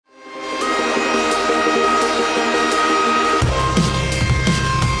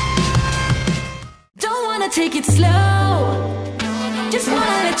take it slow. Just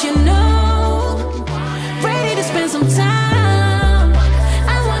wanna let you know, ready to spend some time.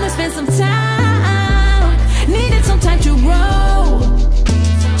 I wanna spend some time, needed some time to grow.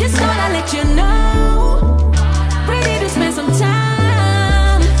 Just wanna let you know, ready to spend some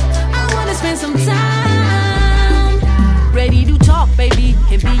time. I wanna spend some time. Ready to talk, baby,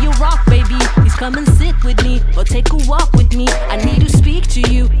 can be your rock, baby. Please come and sit with me, or take a walk with me. I need to speak to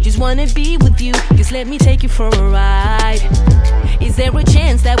you, just wanna be with you. Just let me take you for a ride. Is there a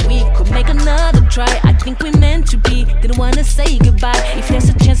chance that we could make another try? I think we're meant to be, didn't wanna say goodbye. If there's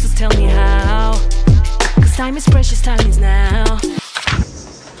a chance, just tell me how. Cause time is precious, time is now.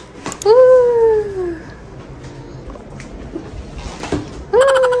 Woo. Woo.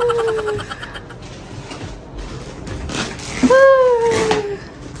 Woo.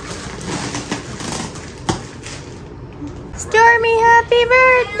 Stormi, happy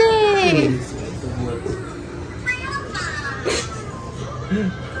birthday!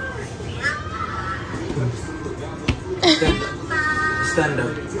 Stand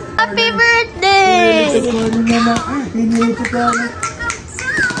up. Happy birthday!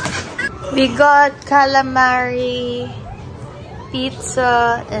 We got calamari,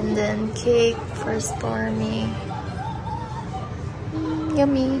 pizza, and then cake for Stormi.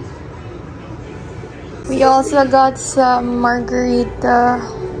 Yummy. We also got some margarita,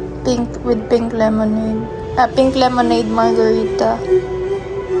 pink lemonade. Pink lemonade margarita.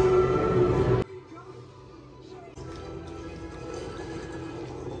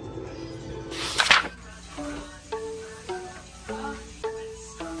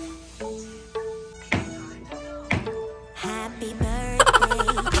 Happy birthday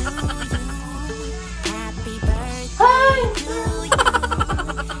to you. Happy birthday to you.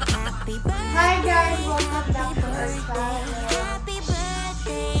 Happy birthday. Hi guys, welcome back to our channel. Happy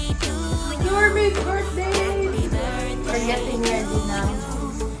birthday to you. Stormi's birthday! Happy birthday. We're getting ready now.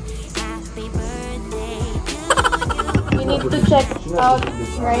 Happy birthday to you. We need to check out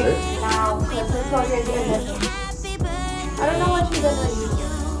right now because it's already 11. Happy birthday. I don't know what she's gonna do.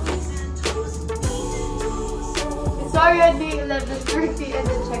 It's already 11:30 and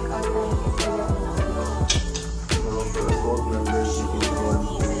the checkout time is 11.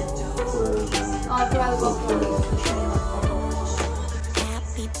 Oh, 12 o'clock.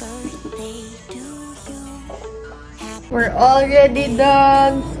 Happy birthday to you. We're already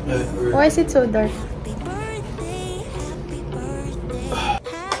done. Why is it so dark? Happy birthday. Happy birthday.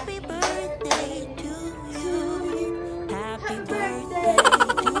 Happy birthday to you. Happy birthday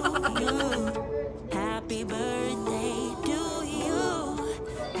to you. Happy birthday to you.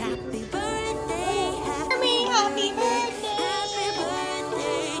 Happy birthday. Happy birthday. Happy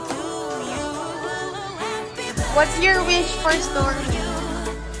birthday to you. Happy birthday. What's your wish for Stormi?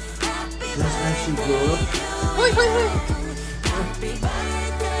 Just as she grew up. Wait. Happy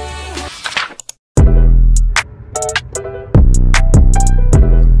birthday.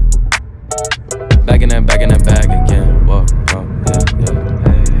 Back in that bag again. Whoa, yeah.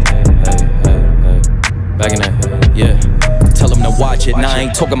 Hey. Back in that, yeah. Tell them to watch it. Now I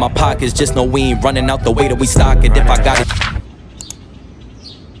ain't talking my pockets. Just know we ain't running out the way that we stock it. If I got it.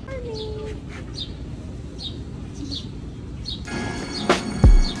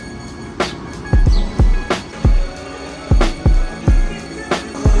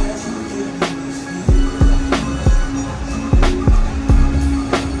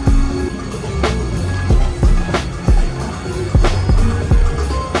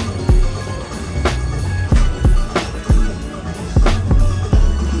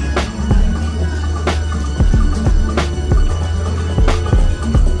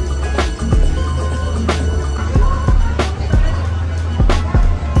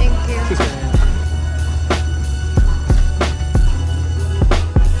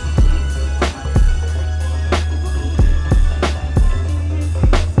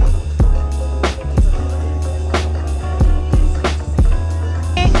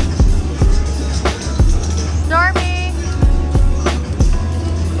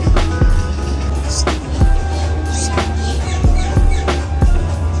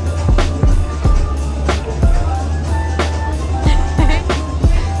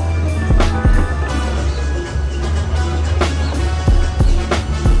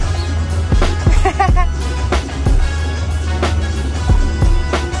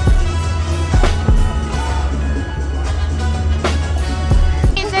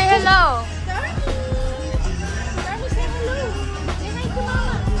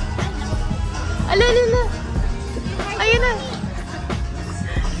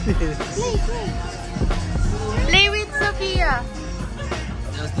 Play with Sophia.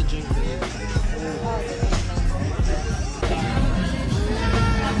 Just the drink.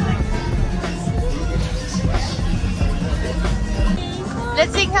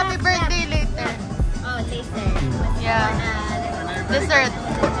 Let's sing happy birthday later. Oh, later. Yeah. Dessert.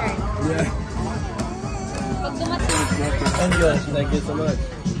 Yeah. Pag dumating. And Josh, thank you so much.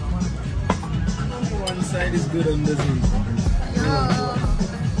 One side is good on this one.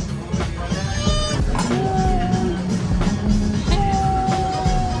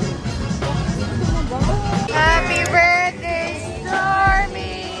 Happy birthday,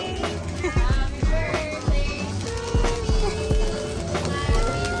 Stormi!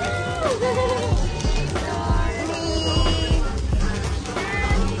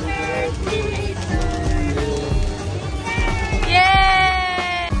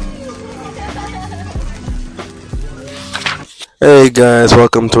 Yay! Hey guys,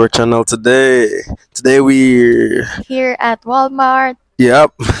 welcome to our channel today. Today we're Here at Walmart.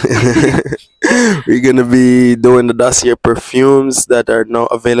 yep. We're gonna be doing the Dossier perfumes that are now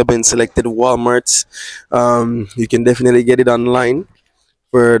available in selected Walmarts. You can definitely get it online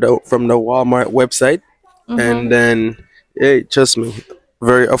from the Walmart website, and then hey, trust me,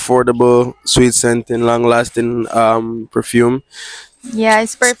 very affordable, sweet scenting, long lasting perfume. Yeah,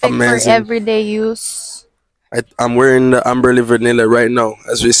 it's perfect amazing. for everyday use. I'm wearing the Amberly Vanilla right now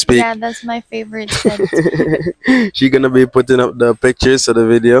as we speak. Yeah, that's my favorite scent. She's gonna be putting up the pictures of the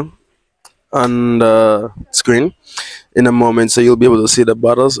video on the screen in a moment, so you'll be able to see the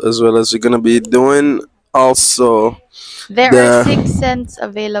bottles, as well as we're gonna be doing also There the are 6 scents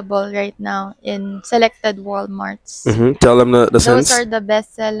available right now in selected Walmarts. tell them the Those sense. are the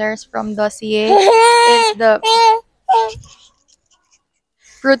best sellers from Dossier. It's the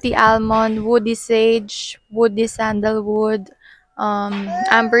Fruity Almond, Woody Sage, Woody Sandalwood,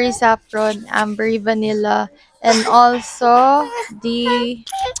 Ambery Saffron, Ambery Vanilla, and also the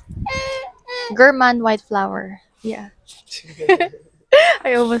Gourmand White Flower. Yeah.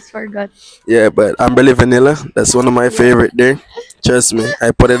 I almost forgot. Yeah, but Amberly Vanilla, that's one of my favorite there. Trust me,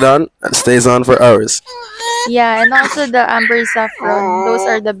 I put it on, it stays on for hours. Yeah, and also the Amber Saffron. Those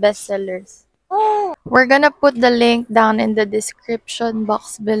are the best sellers. We're gonna put the link down in the description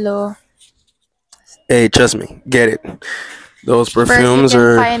box below. Hey, trust me, get it. Those Where you perfumes can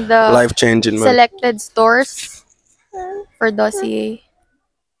are find the life changing, man. selected stores for Dossier.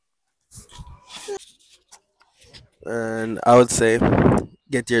 And I would say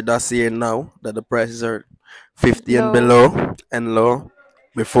get your Dossier now that the prices are 50 and Low. below and low,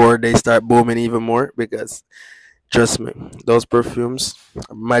 before they start booming even more, because trust me, those perfumes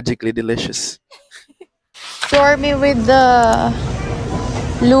are magically delicious. Stormi with the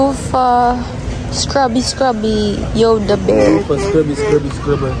loofah scrubby Yoda bear. Scrubby.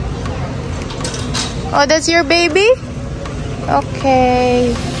 Oh, that's your baby?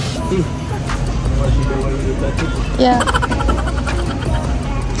 Okay. Yeah.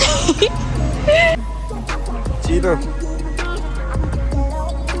 Chino.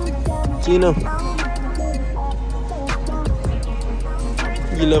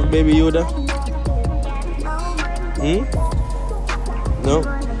 You love baby Yoda? No?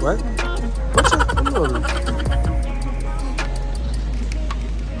 What? What's up? Come on.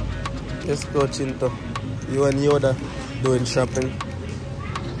 Let's go, Chinto. You and Yoda doing shopping.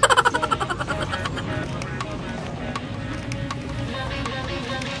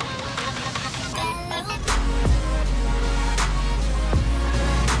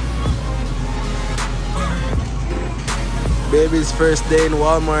 Baby's first day in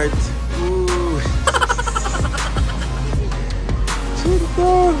Walmart. Ooh.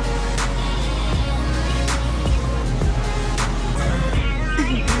 Chinto.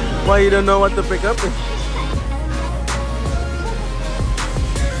 Why you don't know what to pick up?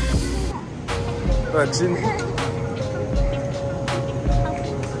 What, Chin?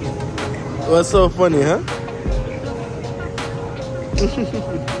 What's so funny, huh?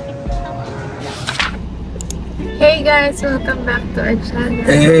 Hey guys, welcome back to our channel.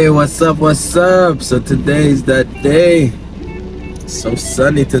 Hey, what's up, what's up? So today is that day. So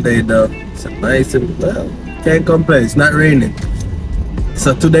sunny today though. It's nice and well, can't complain, it's not raining.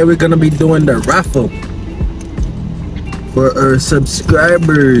 So today we're gonna be doing the raffle for our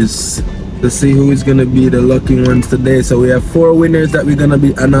subscribers to see who is gonna be the lucky ones today. So we have 4 winners that we're gonna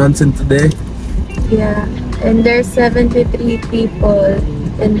be announcing today. Yeah, and there's 73 people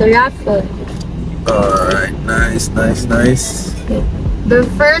in the raffle. Alright, nice. The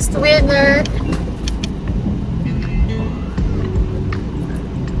first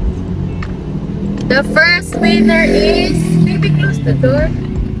winner is, maybe close the door.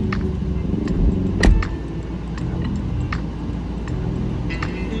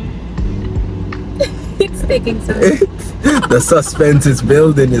 It's taking some. The suspense is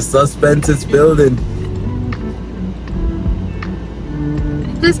building. The suspense is building.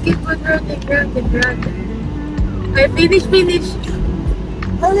 Just keep on running. I finish.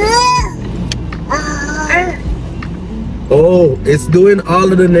 Oh, it's doing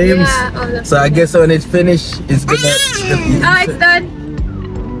all of the names. Yeah, all of So I guess when it's finished, it's gonna. Oh, it's done.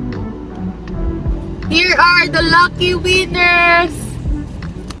 Here are the lucky winners.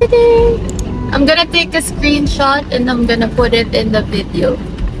 I'm gonna take a screenshot and I'm gonna put it in the video.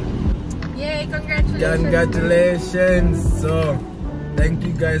 Yay, congratulations. Congratulations. So, thank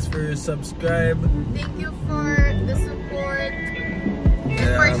you guys for your subscribe. Thank you for the support and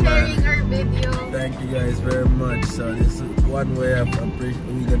Yeah, for sharing man. our video. Thank you guys very much. So this is one way of we're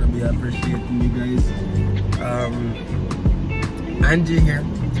gonna be appreciating you guys. Angie here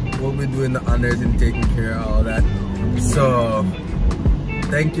will be doing the honors and taking care of all that. So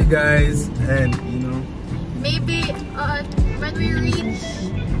thank you guys, and Maybe when we reach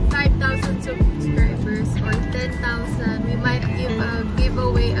 5,000 subscribers or 10,000, we might give a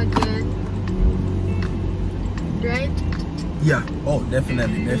giveaway again. Right? yeah. Oh,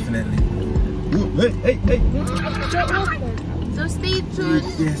 definitely. Ooh, hey. So stay tuned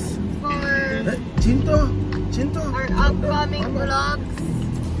Yes. for Hey, Chinto. our upcoming vlogs.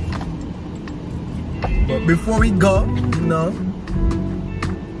 But before we go,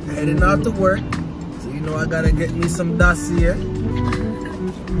 heading out to work. So I gotta get me some Dossier.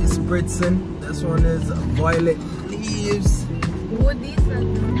 It's spritzing. This one is violet leaves. Woody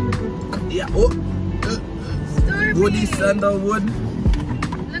Yeah. Oh. Stormi. Woody sandalwood.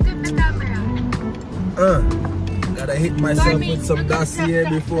 Look at the camera. Gotta hit myself Stormi, with some look at Dossier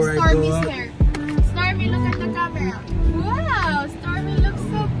before I go Stormi's out. hair. Stormi, look at the camera. Wow, Stormi looks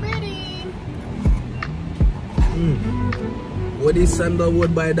so pretty. Woody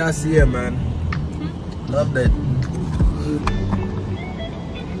sandalwood by Dossier, man. Love that.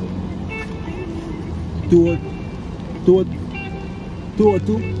 Two.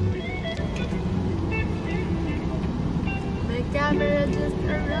 My camera just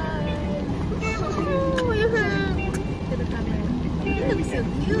arrived. Look at the camera. You look so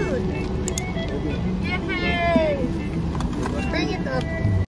cute.